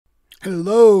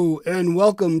Hello and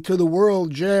welcome to the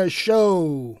World Jazz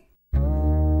Show.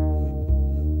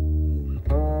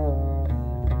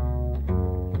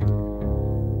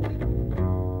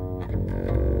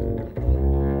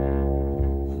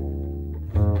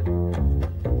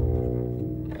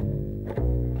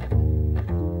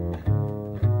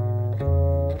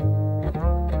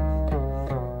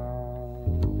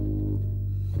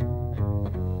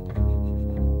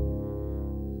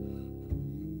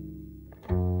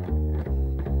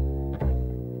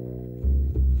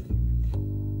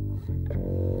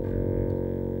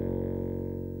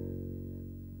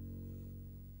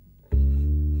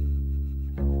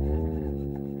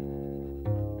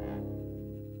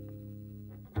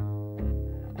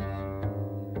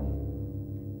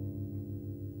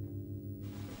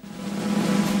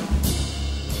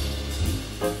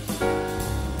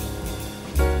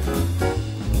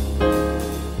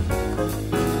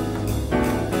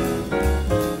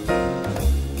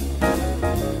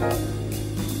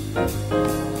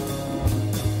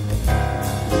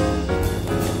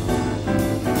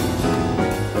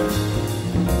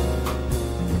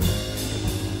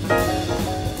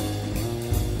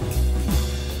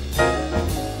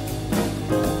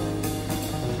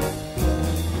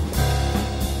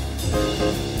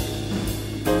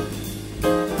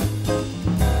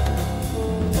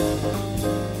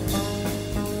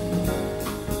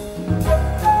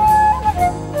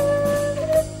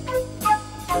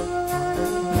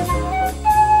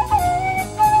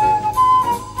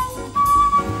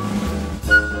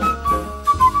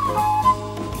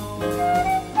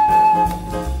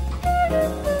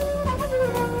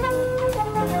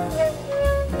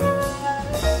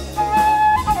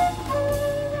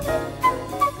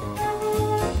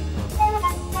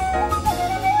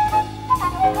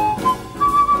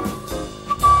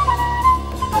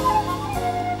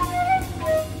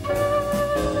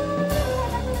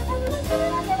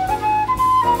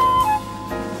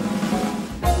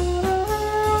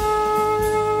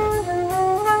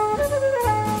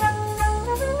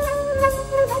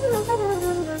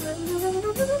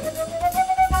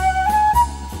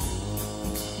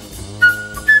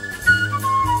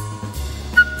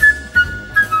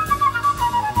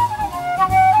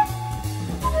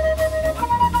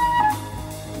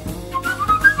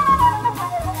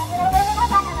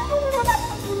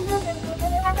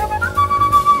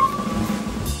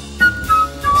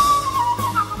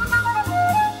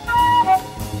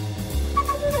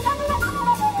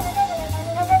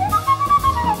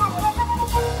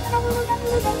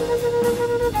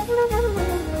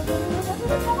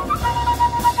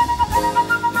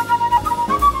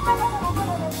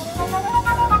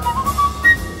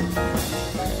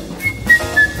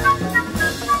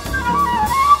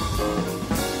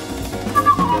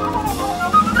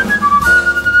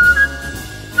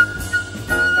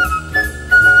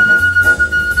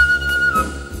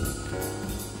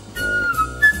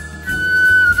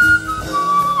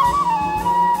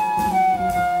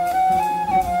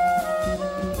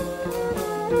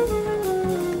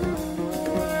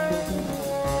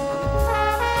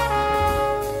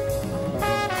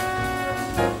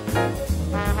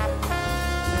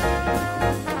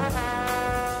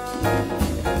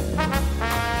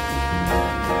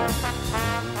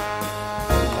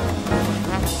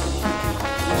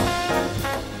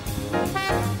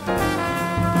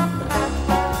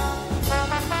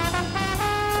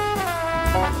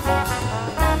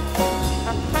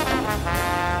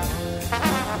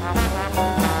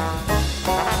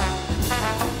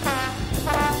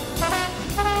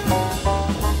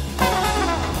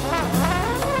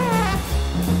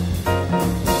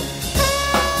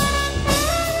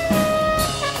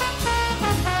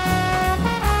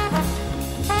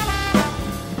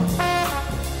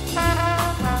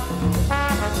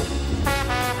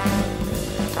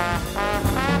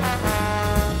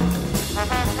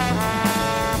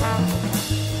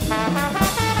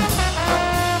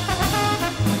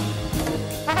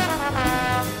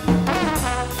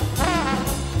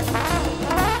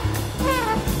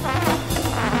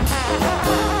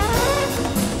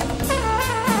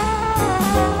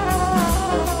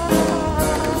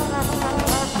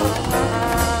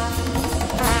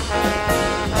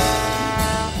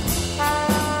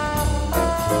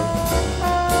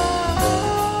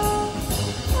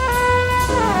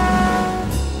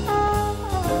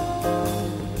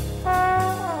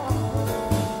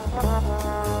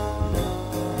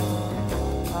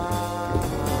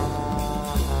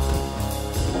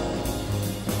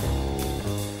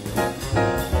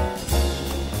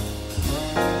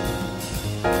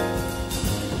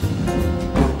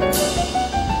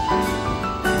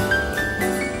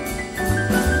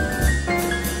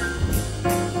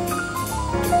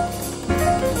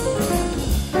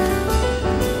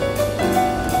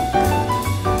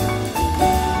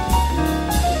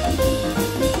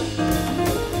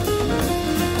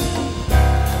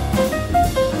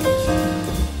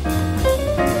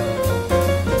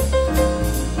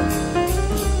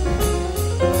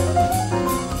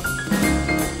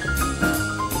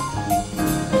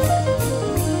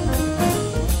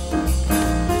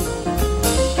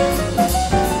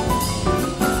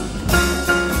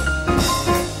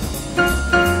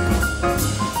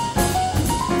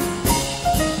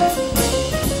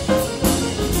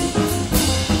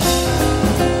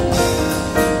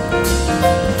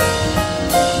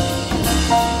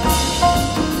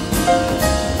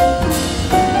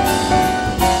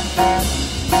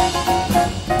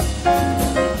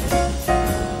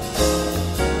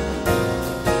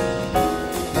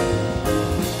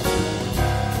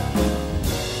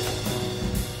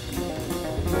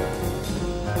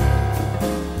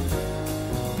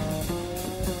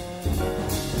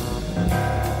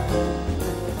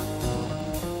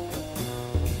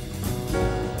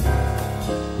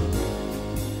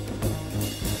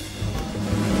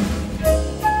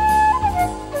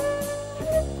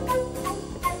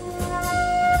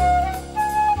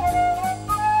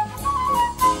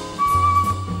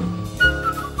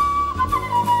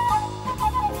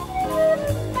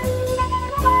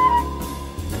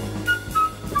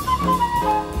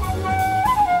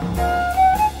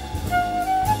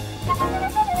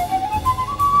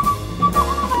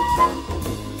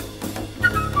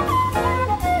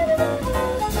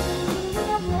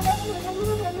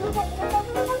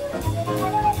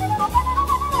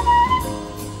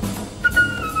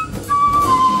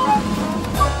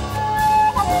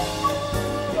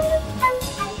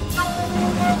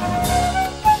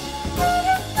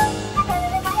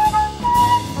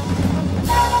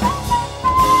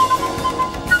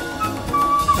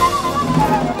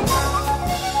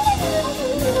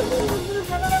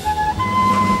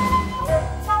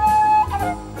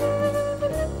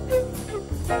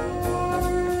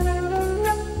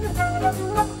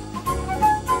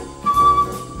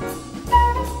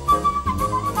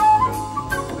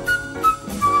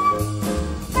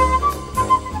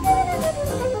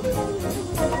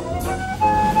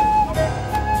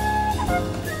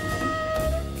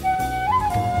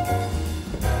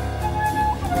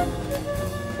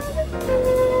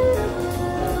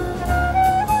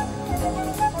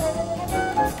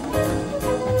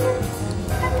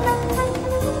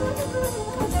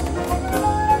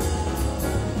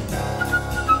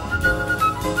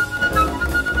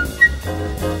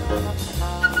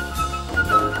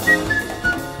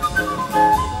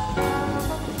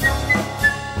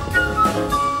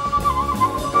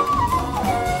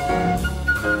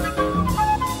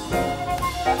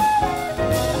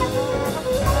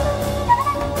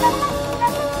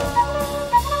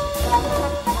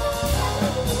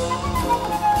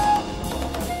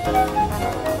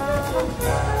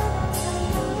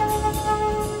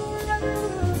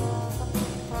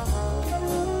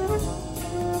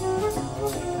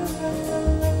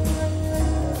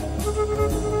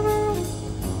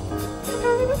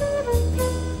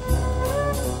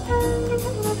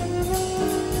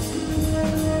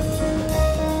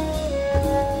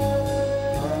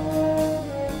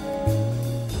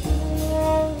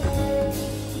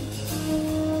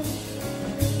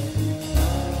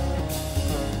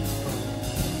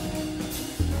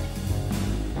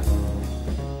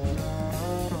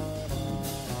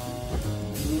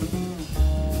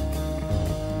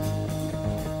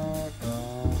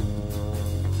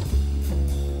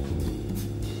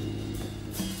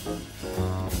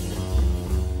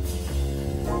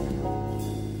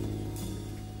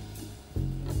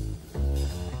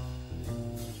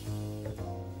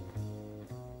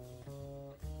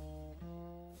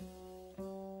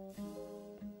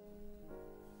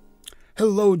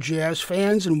 Hello, jazz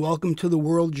fans, and welcome to the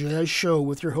World Jazz Show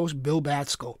with your host, Bill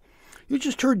Batskill. You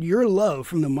just heard Your Love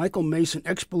from the Michael Mason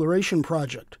Exploration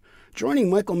Project. Joining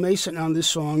Michael Mason on this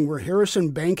song were Harrison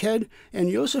Bankhead and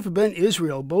Yosef Ben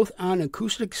Israel, both on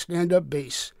acoustic stand-up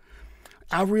bass.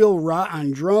 Avriel Ra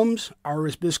on drums,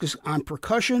 Aris Biscus on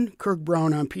percussion, Kirk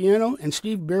Brown on piano, and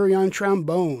Steve Berry on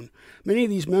trombone. Many of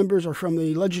these members are from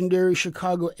the legendary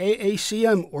Chicago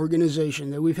AACM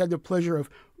organization that we've had the pleasure of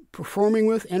performing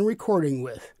with and recording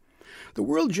with. The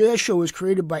World Jazz Show is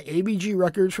created by AVG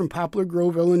Records from Poplar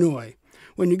Grove, Illinois.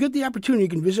 When you get the opportunity, you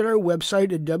can visit our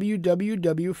website at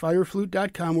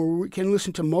www.fireflute.com, where we can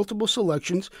listen to multiple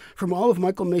selections from all of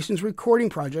Michael Mason's recording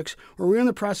projects, where we're in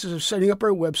the process of setting up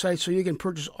our website so you can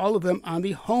purchase all of them on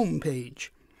the home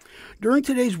page. During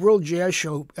today's World Jazz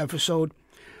Show episode,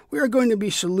 we are going to be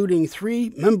saluting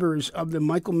 3 members of the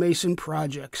Michael Mason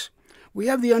projects. We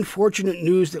have the unfortunate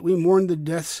news that we mourn the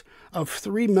deaths of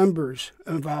 3 members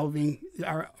involving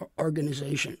our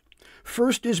organization.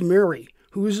 First is Mary,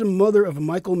 who is the mother of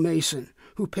Michael Mason,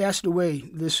 who passed away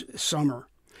this summer.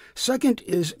 Second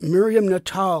is Miriam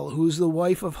Natal, who is the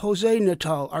wife of Jose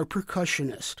Natal, our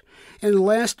percussionist. And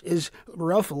last is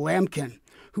Ralph Lampkin,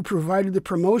 who provided the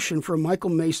promotion for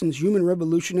Michael Mason's Human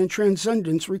Revolution and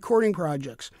Transcendence recording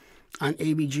projects on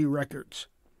AVG Records.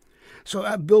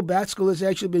 So Bill Batskill has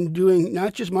actually been doing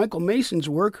not just Michael Mason's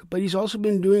work, but he's also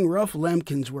been doing Ralph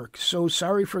Lampkin's work. So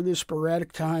sorry for this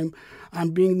sporadic time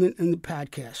on being in the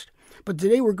podcast. But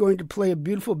today we're going to play a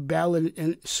beautiful ballad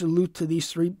and salute to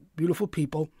these 3 beautiful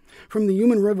people from the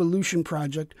Human Revolution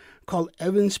project called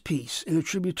Evan's Peace, in a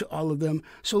tribute to all of them.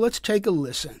 So let's take a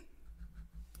listen.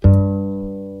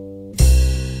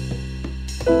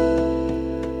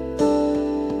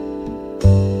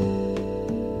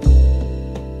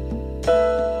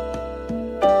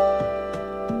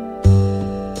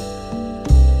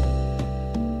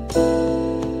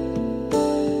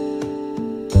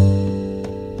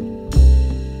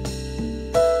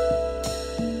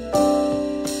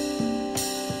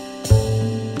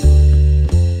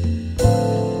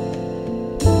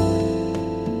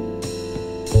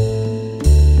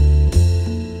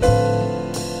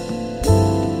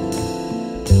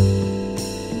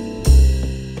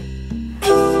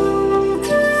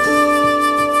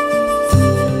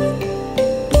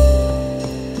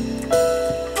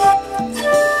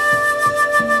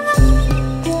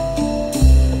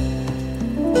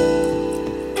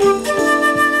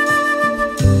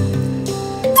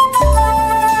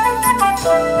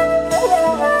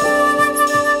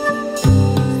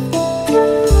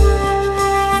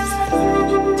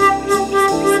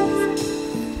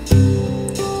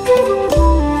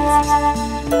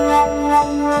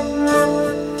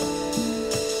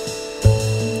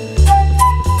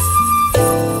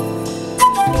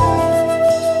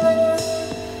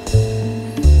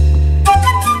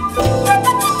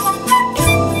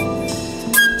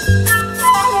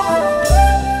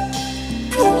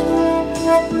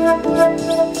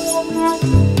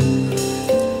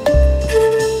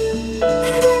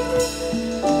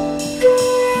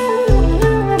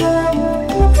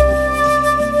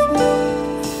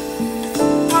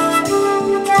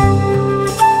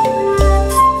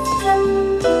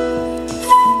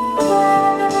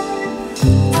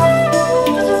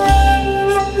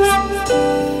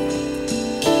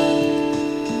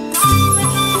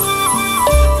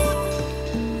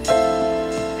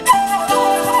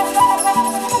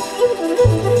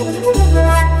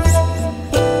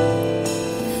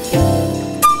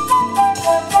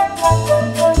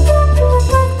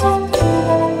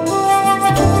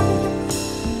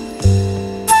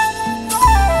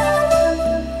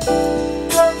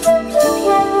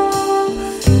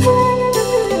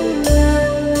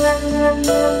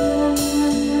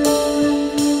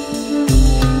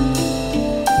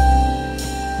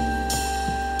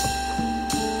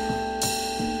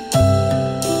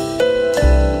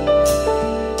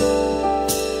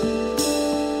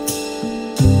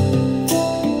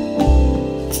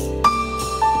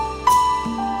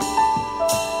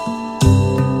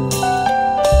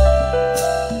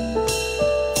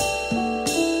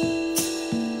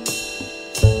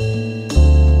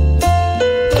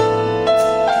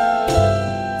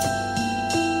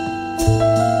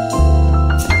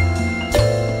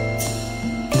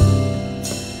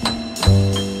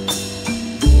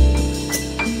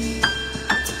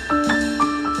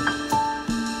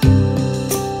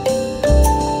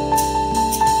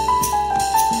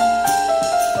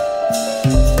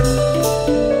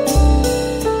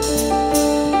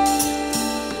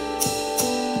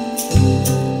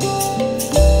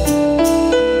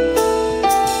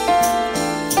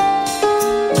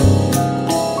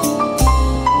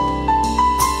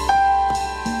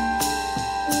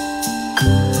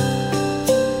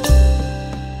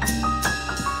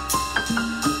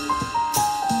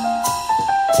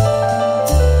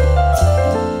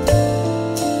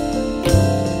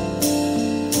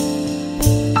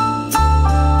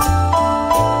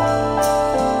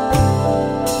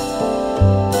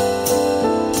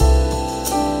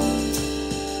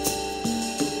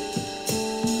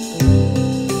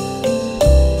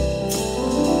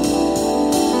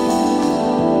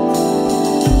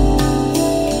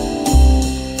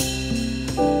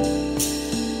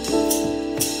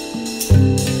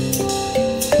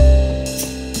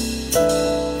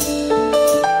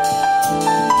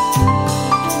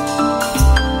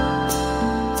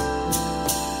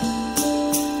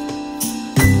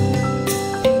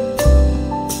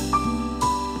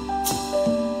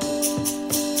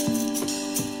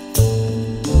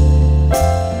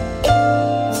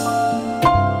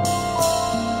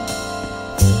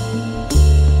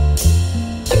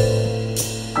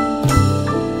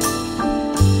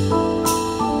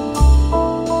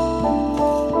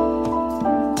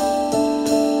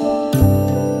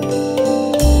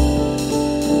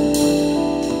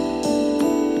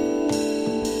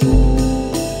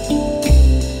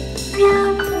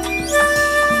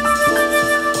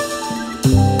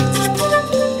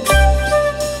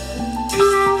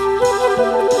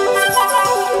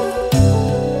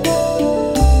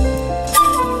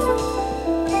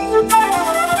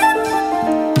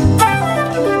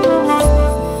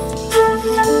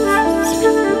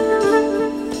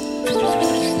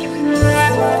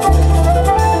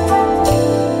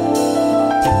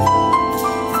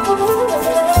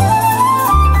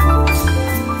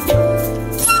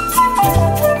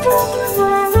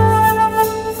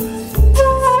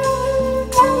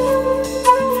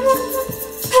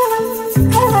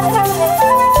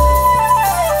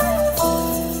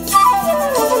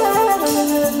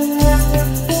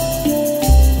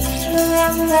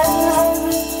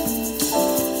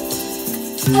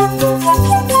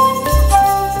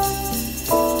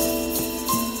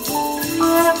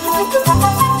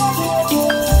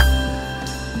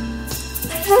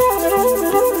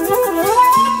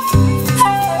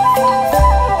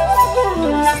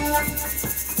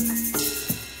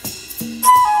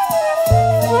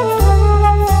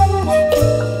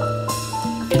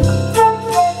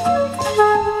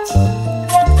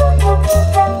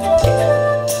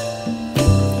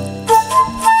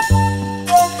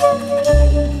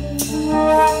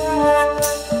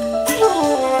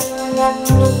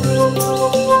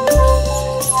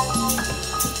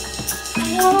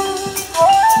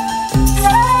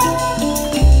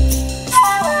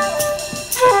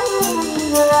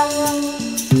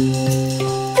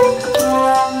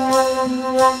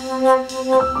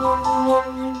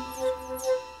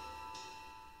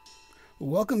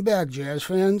 Welcome back, jazz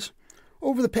fans.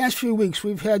 Over the past few weeks,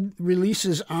 we've had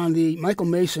releases on the Michael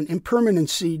Mason Impermanent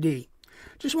CD.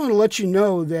 Just want to let you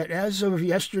know that as of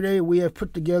yesterday, we have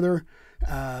put together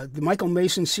the Michael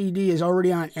Mason CD is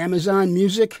already on Amazon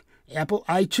Music, Apple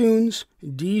iTunes,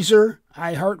 Deezer,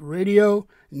 iHeartRadio,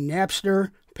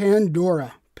 Napster,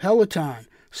 Pandora, Peloton,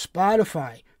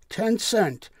 Spotify,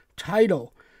 Tencent,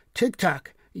 Tidal,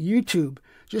 TikTok, YouTube,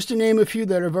 just to name a few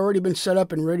that have already been set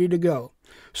up and ready to go.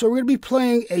 So we're going to be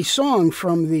playing a song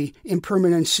from the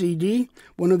Impermanent CD,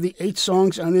 one of the 8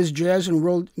 songs on this Jazz and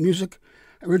World Music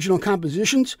original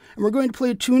compositions, and we're going to play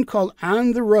a tune called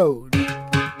On the Road.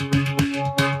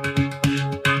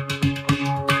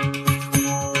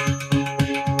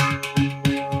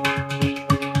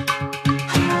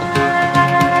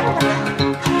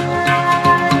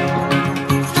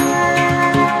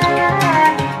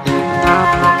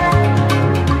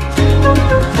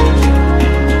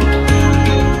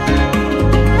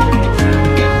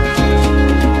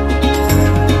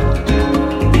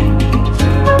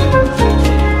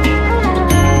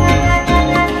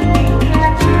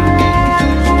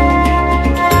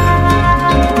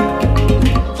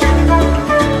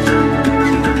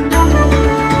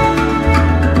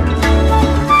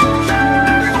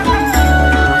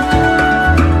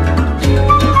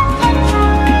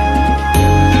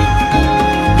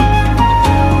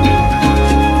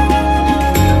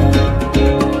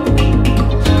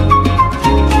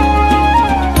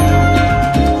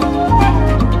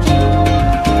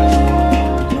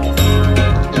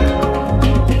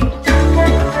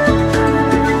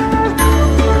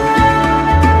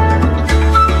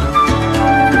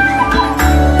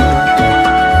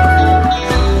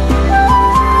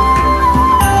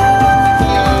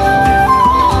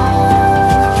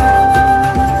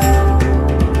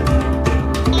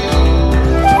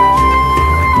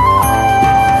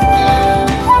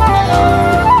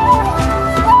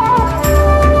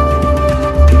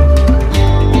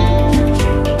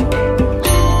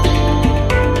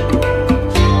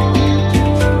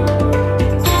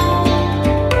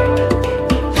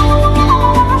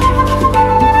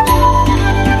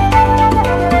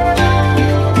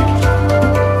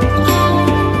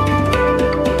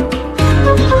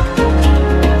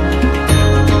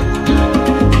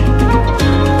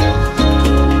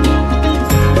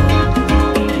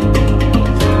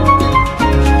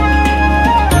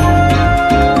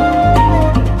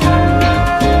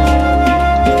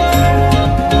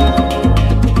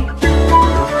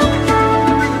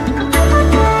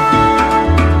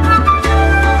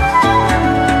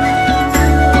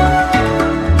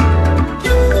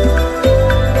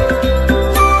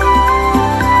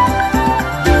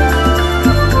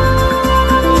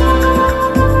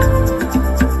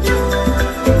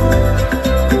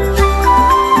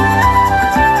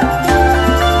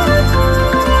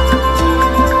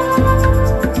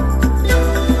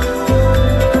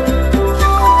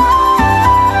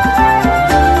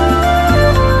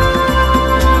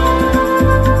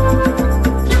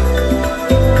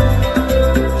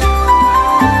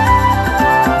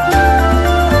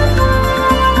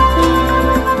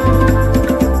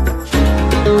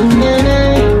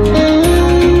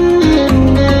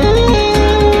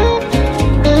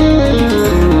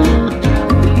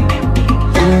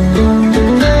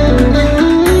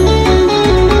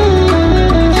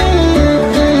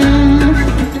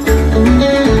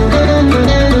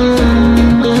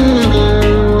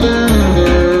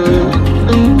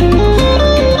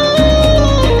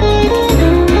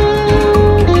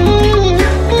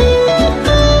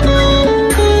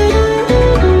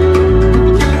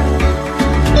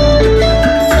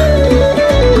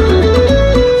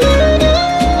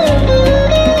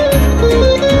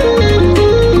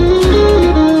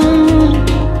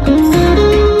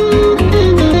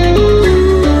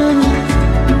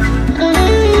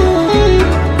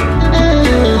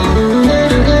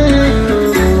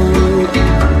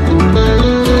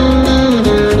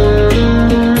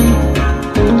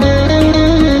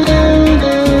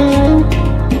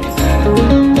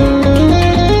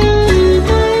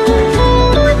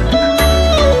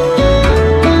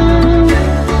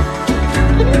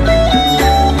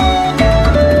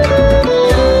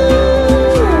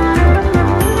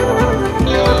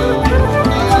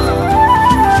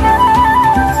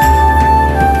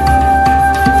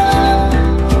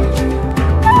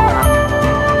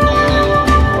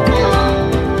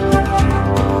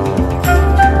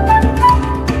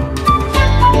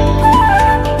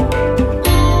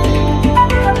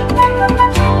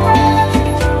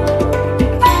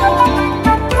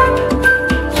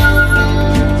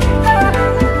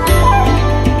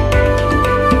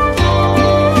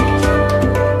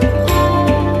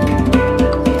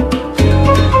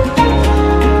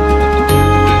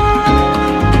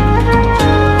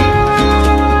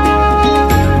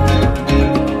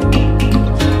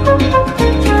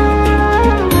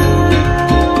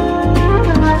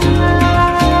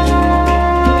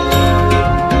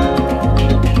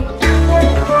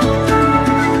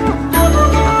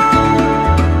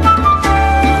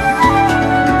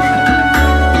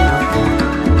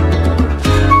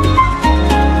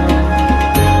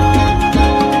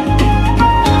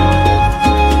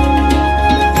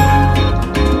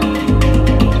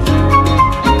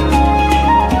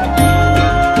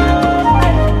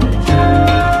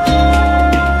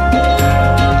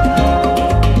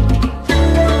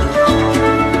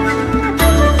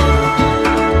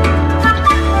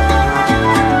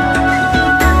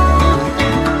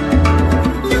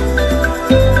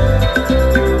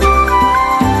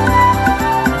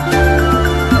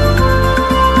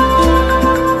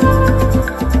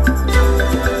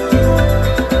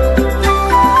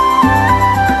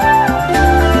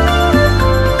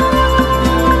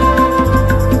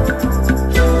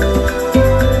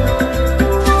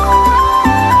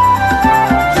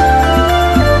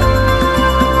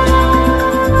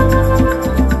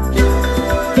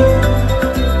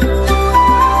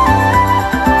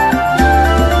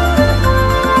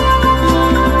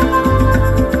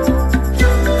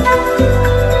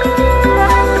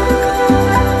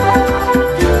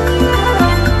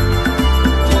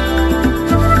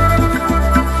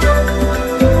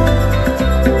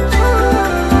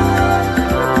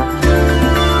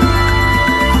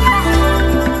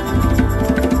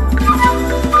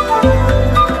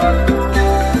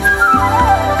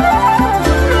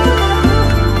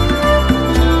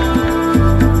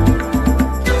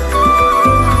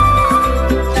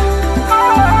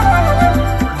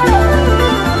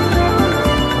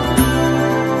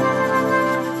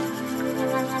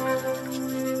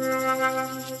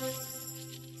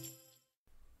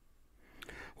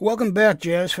 Welcome back,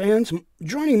 jazz fans.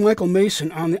 Joining Michael Mason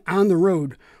on the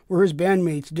road were his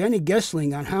bandmates Danny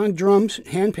Gessling on hand drums and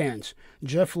handpans,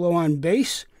 Jeff Lowe on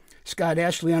bass, Scott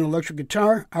Ashley on electric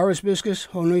guitar, Aris Biscus,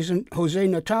 Jose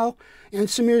Natal, and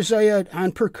Samir Zayed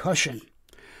on percussion.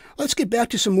 Let's get back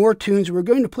to some more tunes. We're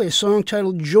going to play a song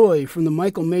titled Joy from the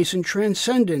Michael Mason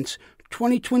Transcendence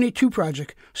 2022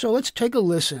 project, so let's take a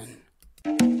listen.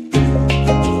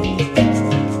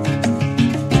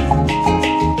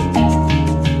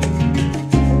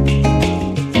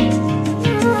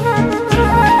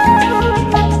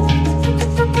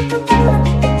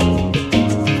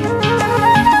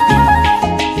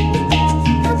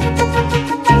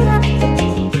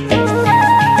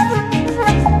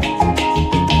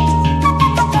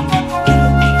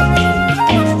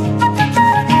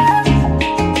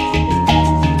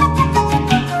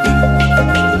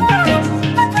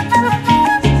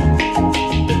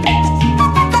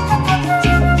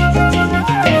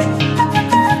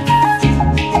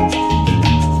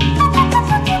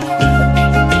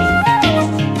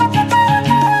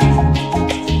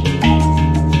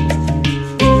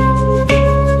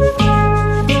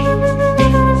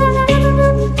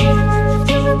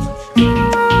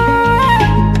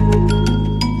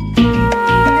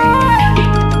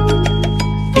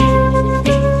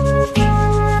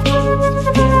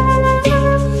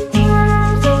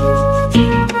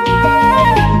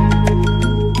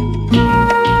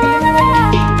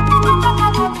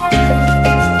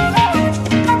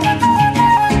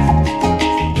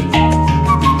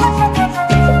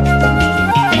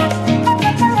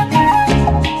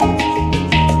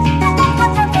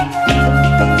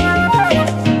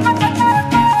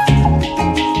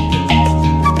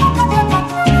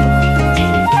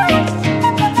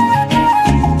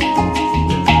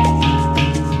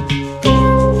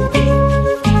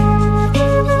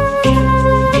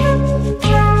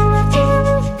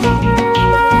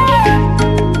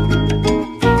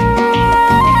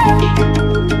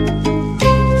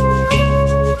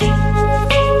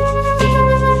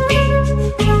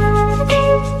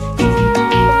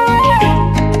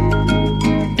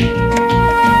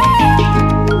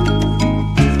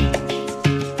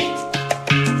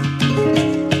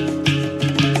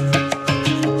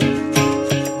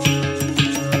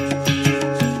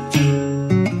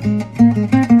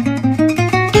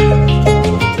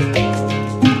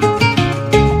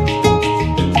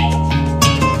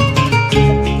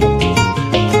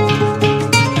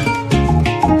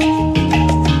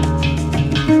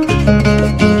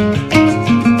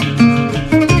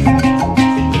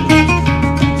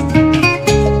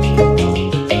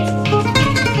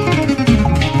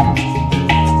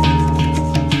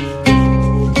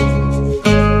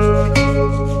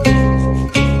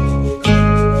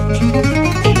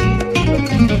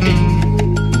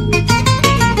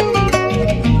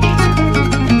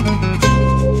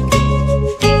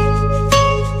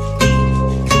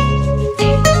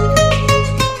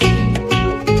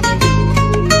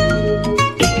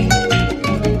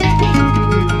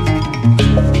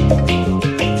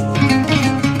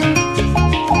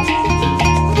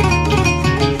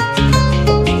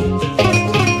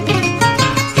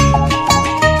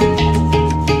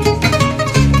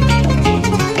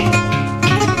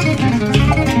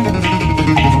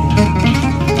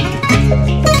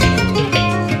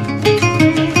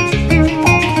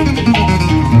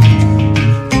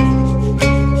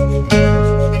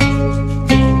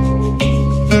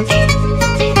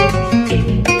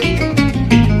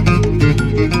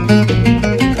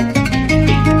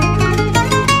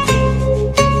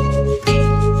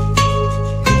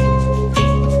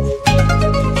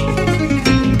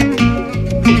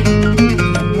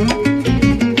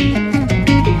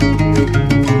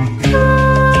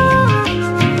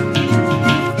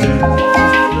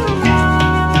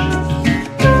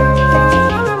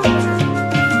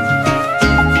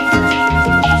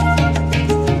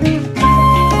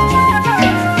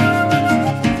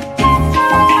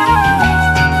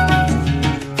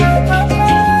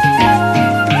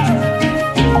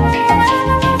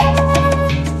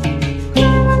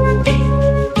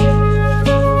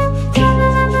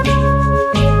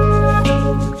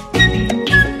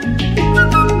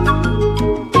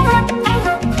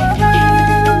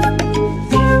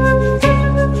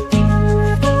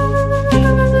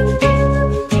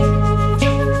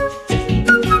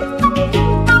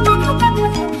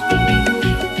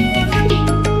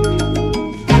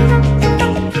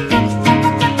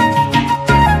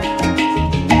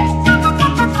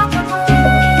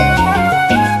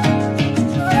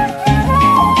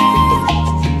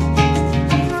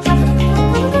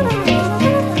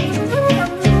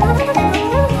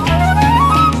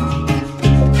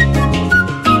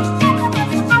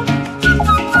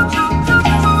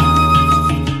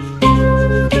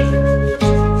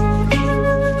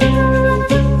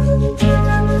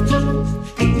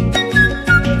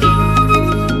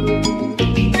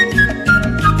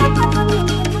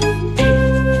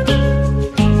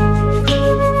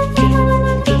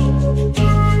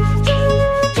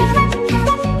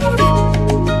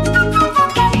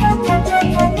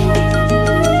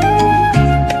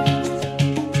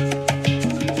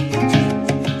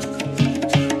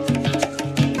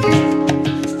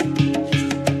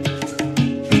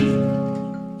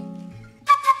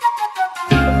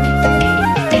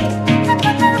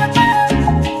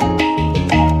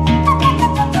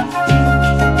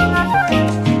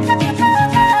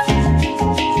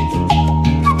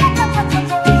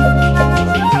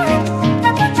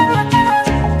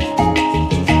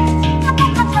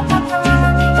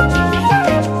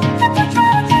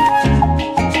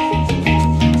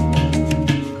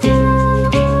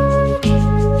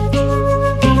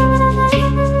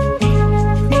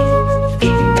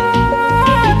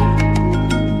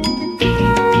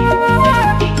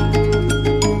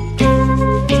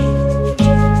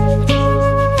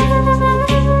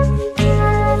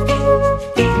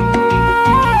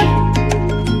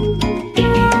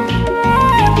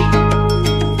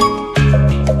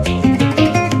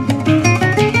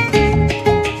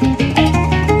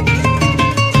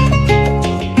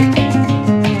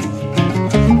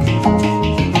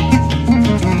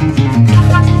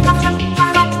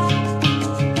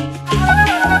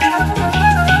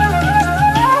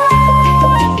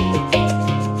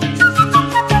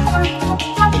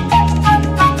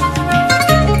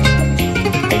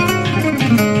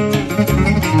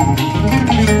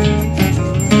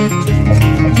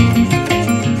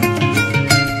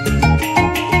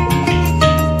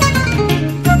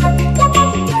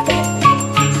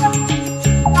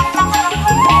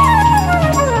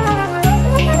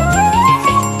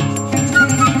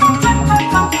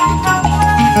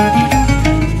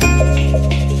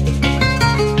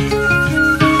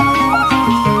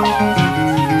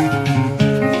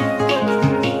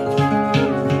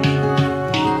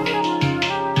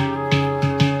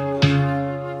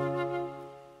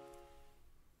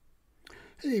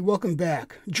 Welcome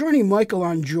back. Joining Michael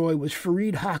on Joy was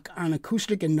Fareed Haq on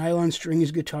acoustic and nylon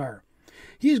strings guitar.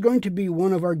 He is going to be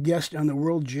one of our guests on the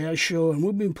World Jazz Show, and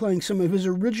we'll be playing some of his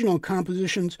original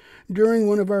compositions during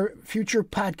one of our future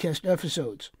podcast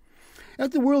episodes.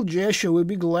 At the World Jazz Show, we'd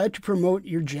be glad to promote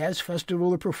your jazz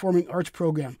festival or performing arts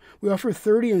program. We offer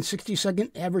 30 and 60-second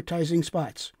advertising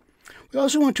spots. We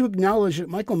also want to acknowledge that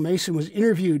Michael Mason was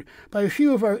interviewed by a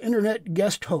few of our internet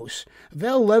guest hosts,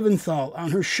 Val Leventhal on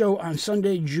her show on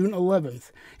Sunday, June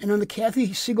 11th, and on the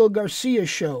Kathy Siegel-Garcia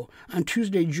show on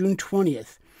Tuesday, June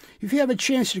 20th. If you have a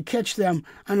chance to catch them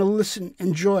on a listen,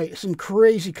 enjoy some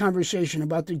crazy conversation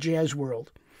about the jazz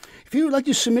world. If you would like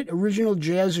to submit original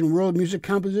jazz and world music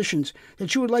compositions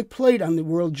that you would like played on the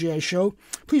World Jazz Show,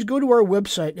 please go to our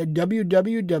website at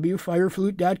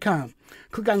www.fireflute.com.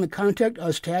 Click on the Contact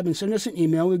Us tab and send us an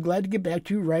email. We're glad to get back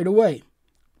to you right away.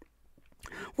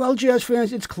 Well, jazz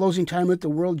fans, it's closing time at the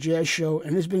World Jazz Show,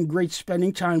 and it's been great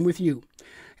spending time with you.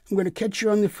 I'm going to catch you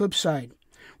on the flip side.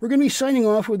 We're going to be signing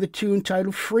off with a tune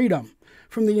titled Freedom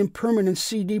from the Impermanent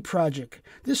CD project.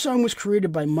 This song was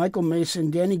created by Michael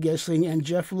Mason, Danny Gessling, and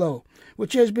Jeff Lowe,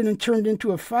 which has been turned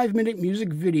into a 5-minute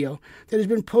music video that has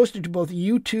been posted to both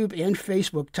YouTube and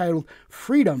Facebook titled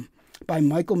Freedom by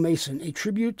Michael Mason, a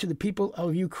tribute to the people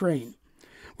of Ukraine.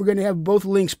 We're going to have both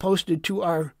links posted to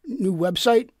our new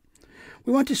website.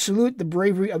 We want to salute the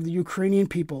bravery of the Ukrainian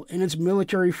people and its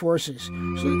military forces.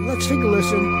 So let's take a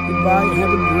listen. Goodbye and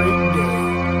have a great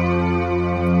day.